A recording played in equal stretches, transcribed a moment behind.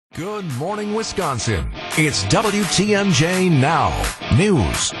Good morning, Wisconsin. It's WTMJ Now.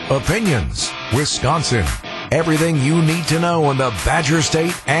 News, opinions, Wisconsin. Everything you need to know in the Badger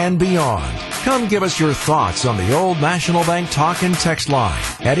State and beyond. Come give us your thoughts on the Old National Bank talk and text line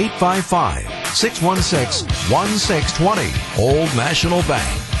at 855-616-1620. Old National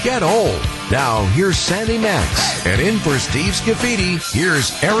Bank. Get old. Now, here's Sandy Maxx. And in for Steve Scaffidi,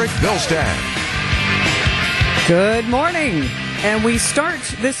 here's Erik Bilstad. Good morning. And we start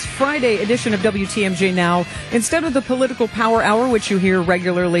this Friday edition of WTMJ Now, instead of the Political Power Hour, which you hear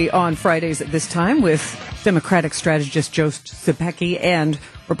regularly on Fridays at this time with Democratic strategist Joe Zepecki and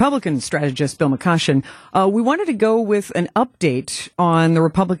Republican strategist Bill McCoshen. We wanted to go with an update on the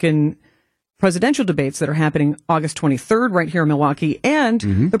Republican presidential debates that are happening August 23rd right here in Milwaukee,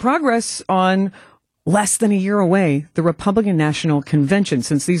 and the progress on less than a year away, the Republican National Convention,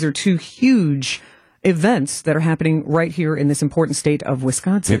 since these are two huge events that are happening right here in this important state of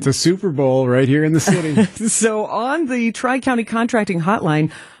Wisconsin. It's a Super Bowl right here in the city. So on the Tri-County Contracting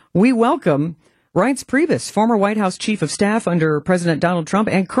Hotline, we welcome Reince Priebus, former White House Chief of Staff under President Donald Trump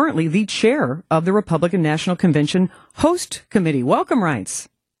and currently the chair of the Republican National Convention Host Committee. Welcome, Reince.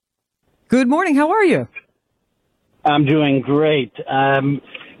 Good morning. How are you? I'm doing great. I'm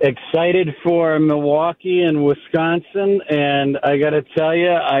excited for Milwaukee and Wisconsin, and I got to tell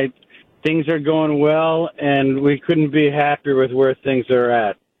you, things are going well, and we couldn't be happier with where things are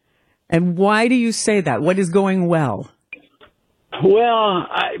at. And why do you say that? What is going well? Well,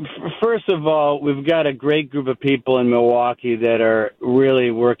 first of all, we've got a great group of people in Milwaukee that are really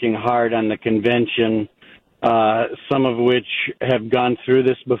working hard on the convention, some of which have gone through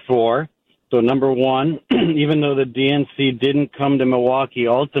this before. So number one, even though the DNC didn't come to Milwaukee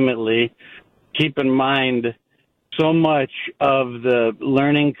ultimately, keep in mind so much of the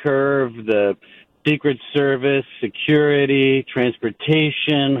learning curve, the Secret Service, security,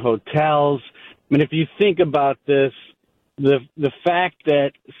 transportation, hotels. I mean, if you think about this, the fact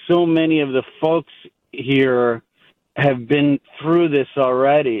that so many of the folks here have been through this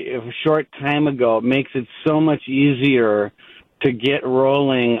already a short time ago makes it so much easier to get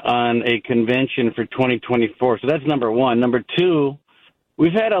rolling on a convention for 2024. So that's number one. Number two,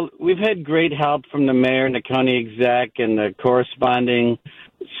 we've had great help from the mayor and the county exec and the corresponding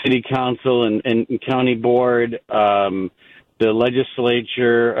city council and county board, the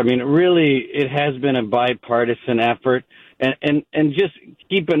legislature. I mean, really, it has been a bipartisan effort. And just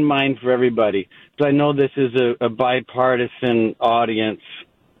keep in mind for everybody, because I know this is a bipartisan audience,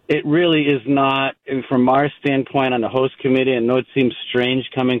 it really is not, from our standpoint on the host committee, I know it seems strange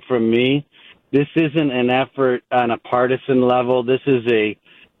coming from me, this isn't an effort on a partisan level. This is a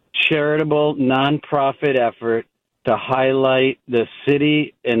charitable, nonprofit effort to highlight the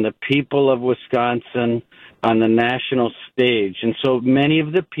city and the people of Wisconsin on the national stage. And so many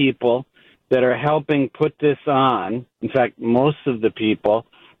of the people that are helping put this on, in fact, most of the people,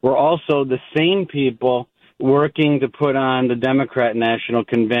 were also the same people working to put on the Democrat National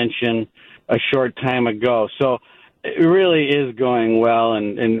Convention a short time ago. So it really is going well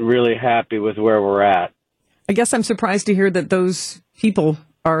and really happy with where we're at. I guess I'm surprised to hear that those people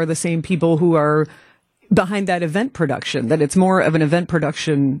are the same people who are behind that event production, that it's more of an event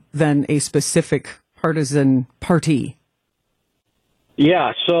production than a specific partisan party.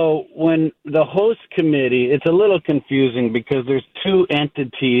 Yeah, so when the host committee, it's a little confusing because there's two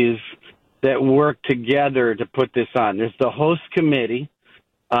entities that work together to put this on. There's the host committee,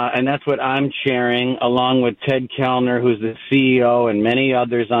 and that's what I'm chairing, along with Ted Kellner, who's the CEO, and many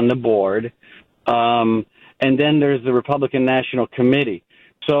others on the board. And then there's the Republican National Committee.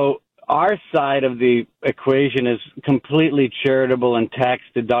 So our side of the equation is completely charitable and tax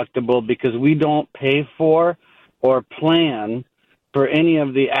deductible because we don't pay for or plan for any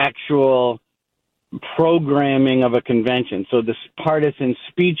of the actual programming of a convention. So the partisan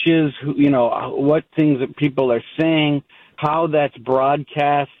speeches, what things that people are saying, how that's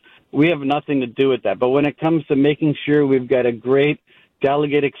broadcast, we have nothing to do with that. But when it comes to making sure we've got a great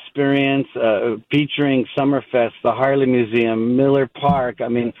delegate experience featuring Summerfest, the Harley Museum, Miller Park,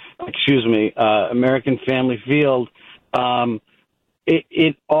 American Family Field,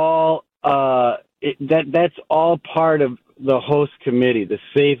 that's all part of the host committee, the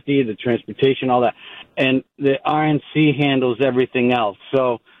safety, the transportation, all that. And the RNC handles everything else.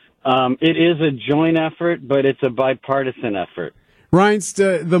 So it is a joint effort, but it's a bipartisan effort.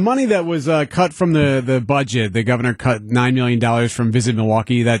 Reince, the money that was cut from the budget, the governor cut $9 million from Visit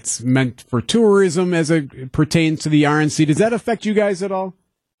Milwaukee, that's meant for tourism as it pertains to the RNC. Does that affect you guys at all?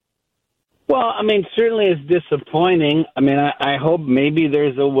 Well, certainly it's disappointing. I hope maybe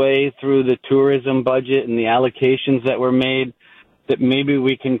there's a way through the tourism budget and the allocations that were made that maybe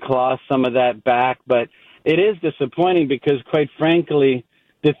we can claw some of that back. But it is disappointing because, quite frankly,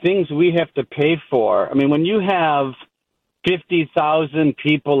 the things we have to pay for, I mean, when you have 50,000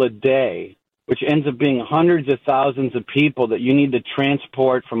 people a day, which ends up being hundreds of thousands of people that you need to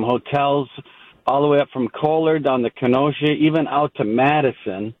transport from hotels all the way up from Kohler down to Kenosha, even out to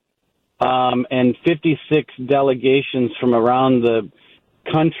Madison, and 56 delegations from around the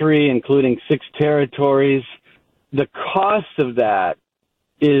country, including 6 territories, the cost of that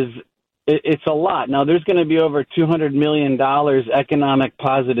it's a lot. Now, there's going to be over $200 million economic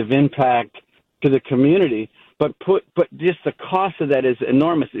positive impact to the community, but just the cost of that is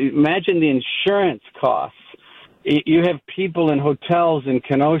enormous. Imagine the insurance costs. You have people in hotels in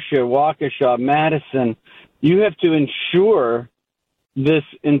Kenosha, Waukesha, Madison. You have to insure this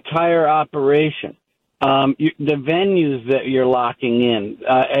entire operation. The venues that you're locking in,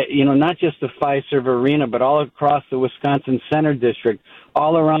 not just the Fiserv Arena, but all across the Wisconsin Center District,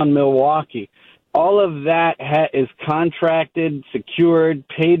 all around Milwaukee. All of that is contracted, secured,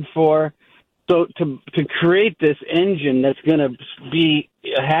 paid for. So to create this engine that's going to be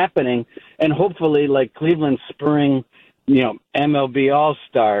happening, and hopefully like Cleveland spring, MLB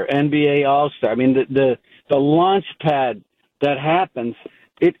All-Star, NBA All-Star. I mean, the launch pad that happens,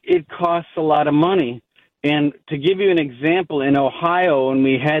 it costs a lot of money. And to give you an example, in Ohio, when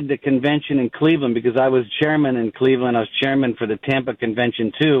we had the convention in Cleveland, because I was chairman in Cleveland, I was chairman for the Tampa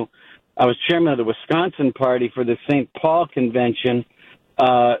convention too. I was chairman of the Wisconsin party for the St. Paul convention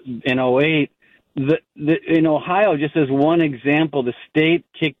in 2008. In Ohio, just as one example, the state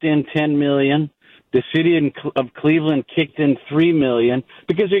kicked in $10 million. The city of Cleveland kicked in $3 million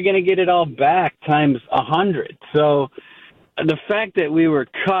because they're going to get it all back times 100. So the fact that we were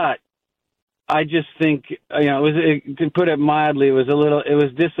cut, I just think, to put it mildly, it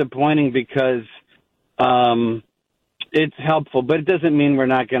was disappointing because it's helpful, but it doesn't mean we're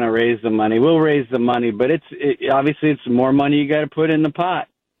not going to raise the money. We'll raise the money, but obviously it's more money you got to put in the pot.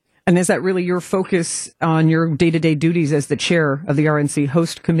 And is that really your focus on your day-to-day duties as the chair of the RNC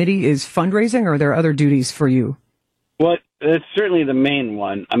host committee is fundraising, or are there other duties for you? Well, it's certainly the main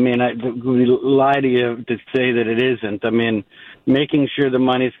one. I mean, I would lie to you to say that it isn't. I mean, making sure the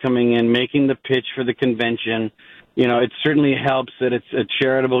money's coming in, making the pitch for the convention. It certainly helps that it's a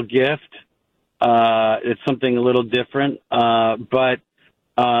charitable gift. It's something a little different. But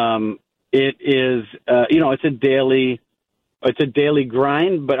it is, it's a daily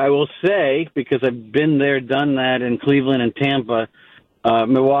grind. But I will say, because I've been there, done that in Cleveland and Tampa,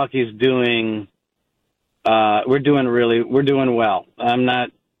 Milwaukee's doing, we're doing well.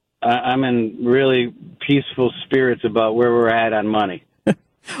 I'm in really peaceful spirits about where we're at on money.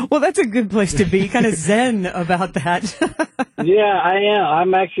 Well, that's a good place to be, kind of zen about that. Yeah, I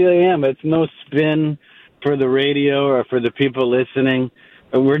am. I am. It's no spin for the radio or for the people listening.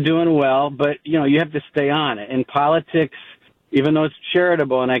 We're doing well, but, you have to stay on it. In politics, even though it's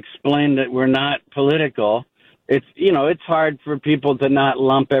charitable, and I explained that we're not political, it's hard for people to not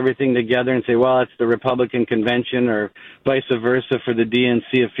lump everything together and say, well, it's the Republican convention or vice versa for the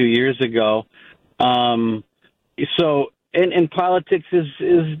DNC a few years ago. And politics is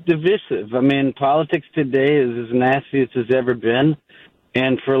divisive. I mean, politics today is as nasty as it's ever been.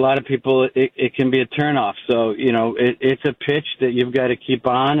 And for a lot of people, it can be a turnoff. So, it's a pitch that you've got to keep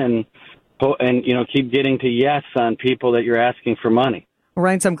on and keep getting to yes on people that you're asking for money.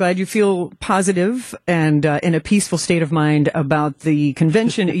 Reince, I'm glad you feel positive and in a peaceful state of mind about the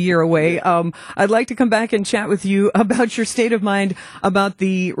convention a year away. I'd like to come back and chat with you about your state of mind about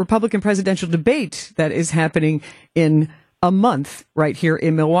the Republican presidential debate that is happening in a month right here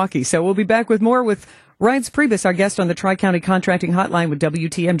in Milwaukee. So we'll be back with more with Reince Priebus, our guest on the Tri-County Contracting Hotline with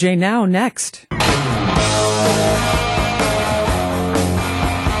WTMJ Now next.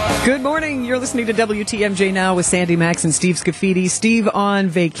 Good morning. You're listening to WTMJ Now with Sandy, Maxx, and Steve Scaffidi. Steve on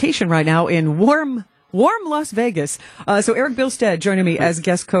vacation right now in warm Las Vegas. So Erik Bilstad joining me as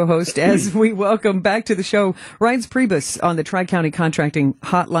guest co-host as we welcome back to the show Reince Priebus on the Tri-County Contracting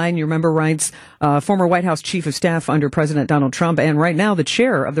Hotline. You remember Reince, former White House Chief of Staff under President Donald Trump, and right now the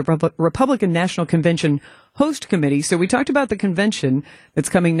chair of the Republican National Convention Host Committee. So we talked about the convention that's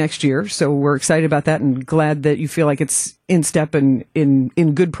coming next year. So we're excited about that and glad that you feel like it's in step and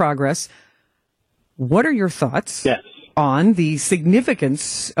in good progress. What are your thoughts? Yes. On the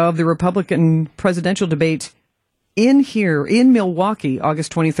significance of the Republican presidential debate in Milwaukee,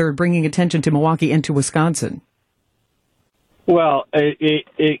 August 23rd, bringing attention to Milwaukee and to Wisconsin? Well,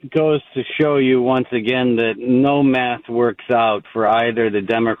 it goes to show you once again that no math works out for either the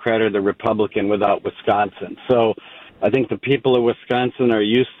Democrat or the Republican without Wisconsin. So I think the people of Wisconsin are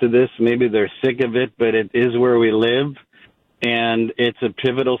used to this. Maybe they're sick of it, but it is where we live. and it's a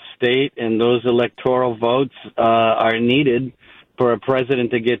pivotal state, and those electoral votes are needed for a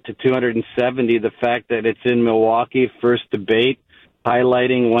president to get to 270. The fact that it's in Milwaukee, first debate,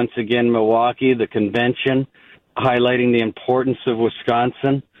 highlighting once again Milwaukee, the convention, highlighting the importance of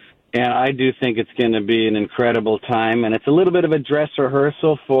Wisconsin. And I do think it's going to be an incredible time. And it's a little bit of a dress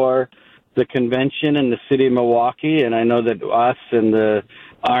rehearsal for the convention in the city of Milwaukee. And I know that us and the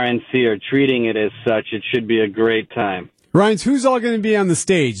RNC are treating it as such. It should be a great time. Reince, who's all going to be on the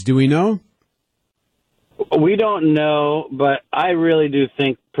stage? Do we know? We don't know, but I really do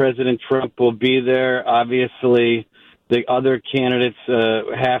think President Trump will be there. Obviously, the other candidates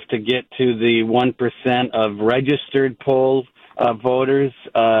have to get to the 1% of registered voters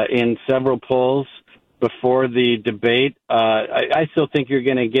in several polls before the debate. I still think you're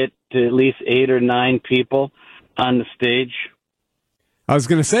going to get to at least 8 or 9 people on the stage. I was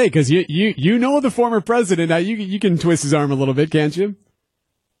going to say, because you know the former president. Now you can twist his arm a little bit, can't you?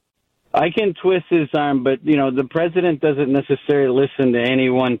 I can twist his arm, but, the president doesn't necessarily listen to any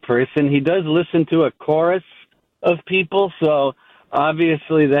one person. He does listen to a chorus of people, so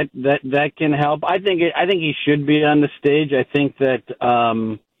obviously that can help. I think he should be on the stage. I think that,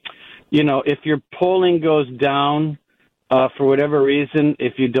 if your polling goes down for whatever reason,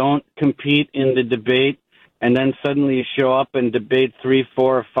 if you don't compete in the debate, and then suddenly you show up in debate 3,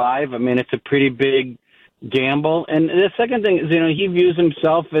 4, or 5, it's a pretty big gamble. And the second thing is, he views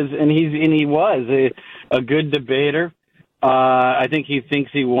himself as, and he was a good debater. I think he thinks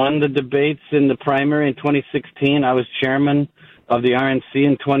he won the debates in the primary in 2016. I was chairman of the RNC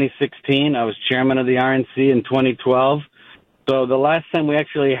in 2016. I was chairman of the RNC in 2012. So the last time we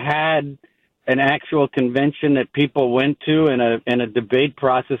actually had an actual convention that people went to in a debate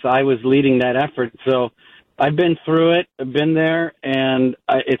process, I was leading that effort. So I've been through it. I've been there, and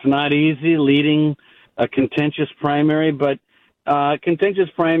it's not easy leading a contentious primary, but contentious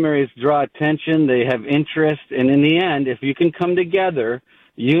primaries draw attention. They have interest. And in the end, if you can come together,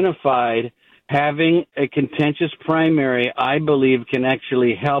 unified, having a contentious primary, I believe, can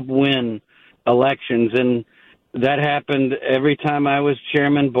actually help win elections. And that happened every time I was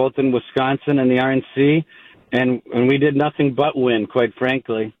chairman, both in Wisconsin and the RNC. And we did nothing but win, quite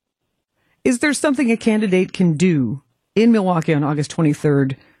frankly. Is there something a candidate can do in Milwaukee on August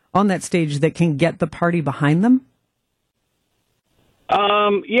 23rd on that stage that can get the party behind them?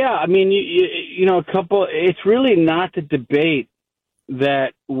 Yeah, a couple. It's really not the debate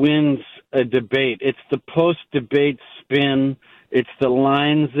that wins a debate. It's the post-debate spin. It's the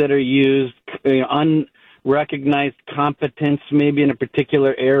lines that are used, unrecognized competence maybe in a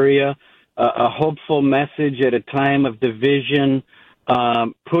particular area, a hopeful message at a time of division,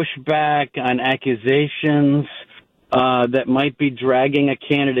 pushback on accusations that might be dragging a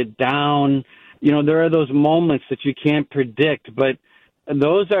candidate down. There are those moments that you can't predict, but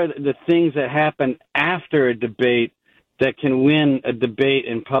those are the things that happen after a debate that can win a debate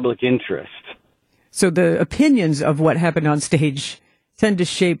in public interest. So the opinions of what happened on stage tend to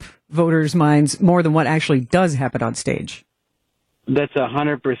shape voters' minds more than what actually does happen on stage. That's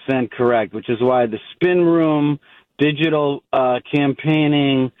 100% correct, which is why the spin room, digital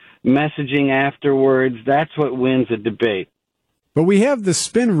campaigning, messaging afterwards, that's what wins a debate. But we have the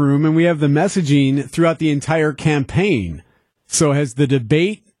spin room and we have the messaging throughout the entire campaign. So has the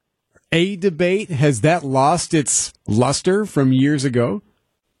debate, has that lost its luster from years ago?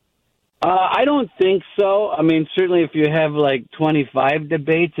 I don't think so. Certainly if you have 25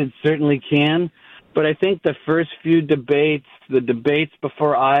 debates, it certainly can. But I think the first few debates, the debates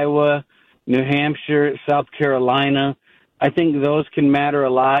before Iowa, New Hampshire, South Carolina, I think those can matter a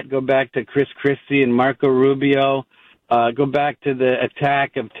lot. Go back to Chris Christie and Marco Rubio. Go back to the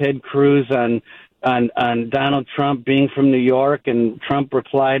attack of Ted Cruz on Donald Trump being from New York, and Trump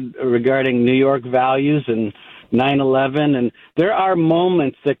replied regarding New York values and 9/11. And there are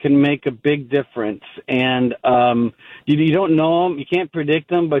moments that can make a big difference. And you don't know them, you can't predict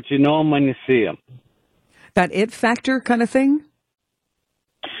them, but you know them when you see them. That it factor kind of thing?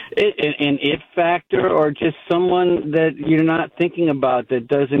 An it factor, or just someone that you're not thinking about that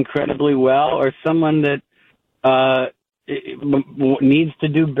does incredibly well, or someone that needs to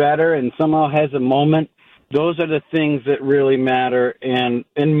do better and somehow has a moment. Those are the things that really matter, and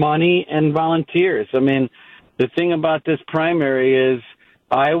money and volunteers. The thing about this primary is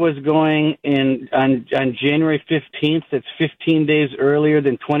I was going on January 15th. That's 15 days earlier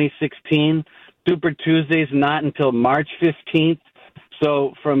than 2016. Super Tuesday's not until March 15th.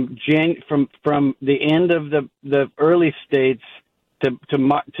 So from the end of the early states to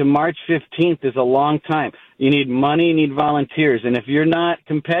March 15th is a long time. You need money, you need volunteers. And if you're not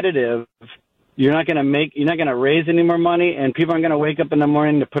competitive, you're not going to raise any more money, and people aren't going to wake up in the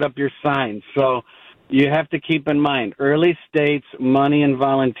morning to put up your signs. So you have to keep in mind, early states, money, and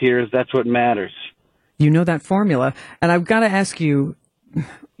volunteers, that's what matters. You know that formula. And I've got to ask you,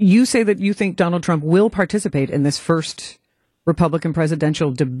 you say that you think Donald Trump will participate in this first Republican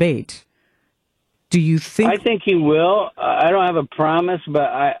presidential debate. Do you think? I think he will. I don't have a promise, but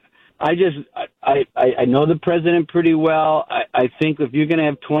I know the president pretty well. I think if you're going to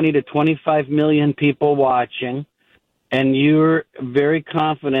have 20 to 25 million people watching, and you're very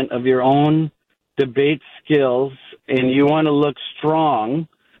confident of your own debate skills, and you want to look strong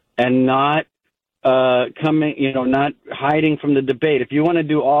and not not hiding from the debate. If you want to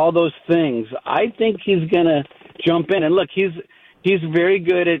do all those things, I think he's going to jump in. And look, he's very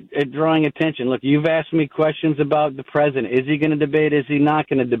good at drawing attention. Look, you've asked me questions about the president. Is he going to debate? Is he not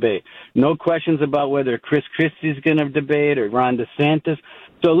going to debate? No questions about whether Chris Christie's going to debate or Ron DeSantis.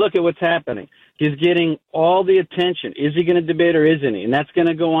 So look at what's happening. He's getting all the attention. Is he going to debate or isn't he? And that's going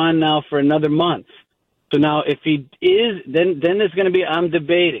to go on now for another month. So now if he is, then there's going to be, I'm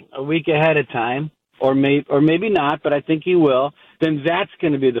debating a week ahead of time, or maybe not, but I think he will. Then that's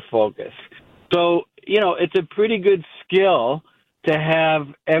going to be the focus. So, it's a pretty good skill to have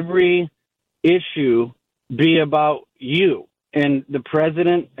every issue be about you. And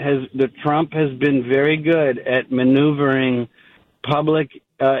Trump has been very good at maneuvering public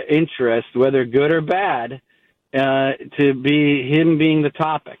interest, whether good or bad, to be him being the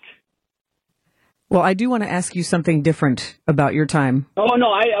topic. Well, I do want to ask you something different about your time. Oh,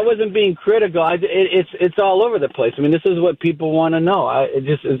 no, I wasn't being critical. It's all over the place. I mean, this is what people want to know.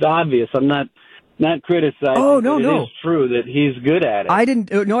 It's obvious. I'm not criticizing. Oh, no. It is true that he's good at it. I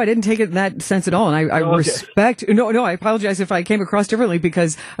didn't take it in that sense at all. And I respect, I apologize if I came across differently,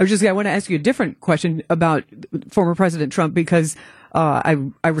 because I want to ask you a different question about former President Trump, because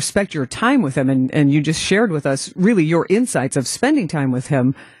I respect your time with him, and you just shared with us really your insights of spending time with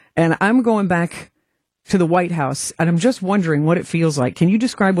him. And I'm going back to the White House, and I'm just wondering what it feels like. Can you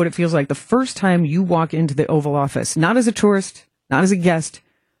describe what it feels like the first time you walk into the Oval Office, not as a tourist, not as a guest,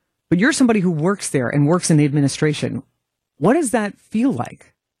 but you're somebody who works there and works in the administration? What does that feel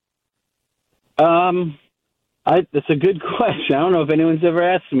like? That's a good question. I don't know if anyone's ever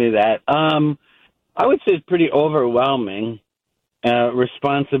asked me that. I would say it's pretty overwhelming.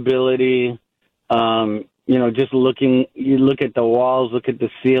 Responsibility, just you look at the walls, look at the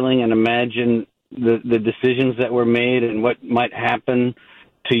ceiling, and imagine the decisions that were made and what might happen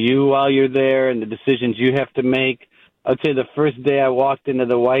to you while you're there and the decisions you have to make. I'd say the first day I walked into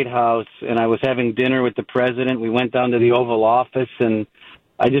the White House and I was having dinner with the president, we went down to the Oval Office, and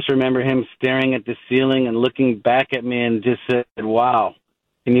I just remember him staring at the ceiling and looking back at me and just said, wow,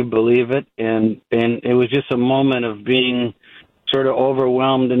 can you believe it? And it was just a moment of being sort of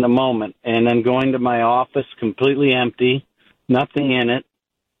overwhelmed in the moment. And then going to my office, completely empty, nothing in it,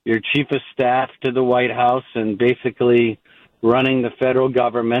 your chief of staff to the White House and basically running the federal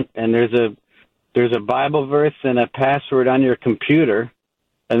government. And there's a Bible verse and a password on your computer,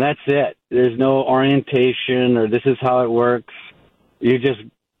 and that's it. There's no orientation or this is how it works. You just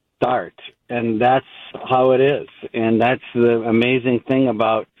start, and that's how it is. And that's the amazing thing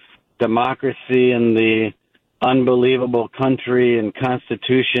about democracy and the unbelievable country and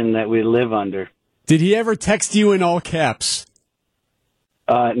constitution that we live under. Did he ever text you in all caps?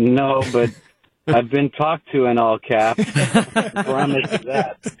 No, but I've been talked to in all caps. Promise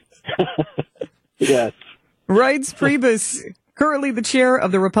that. Yes. Reince Priebus, currently the chair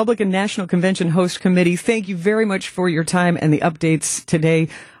of the Republican National Convention Host Committee. Thank you very much for your time and the updates today.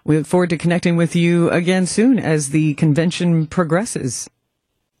 We look forward to connecting with you again soon as the convention progresses.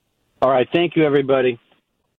 All right. Thank you, everybody.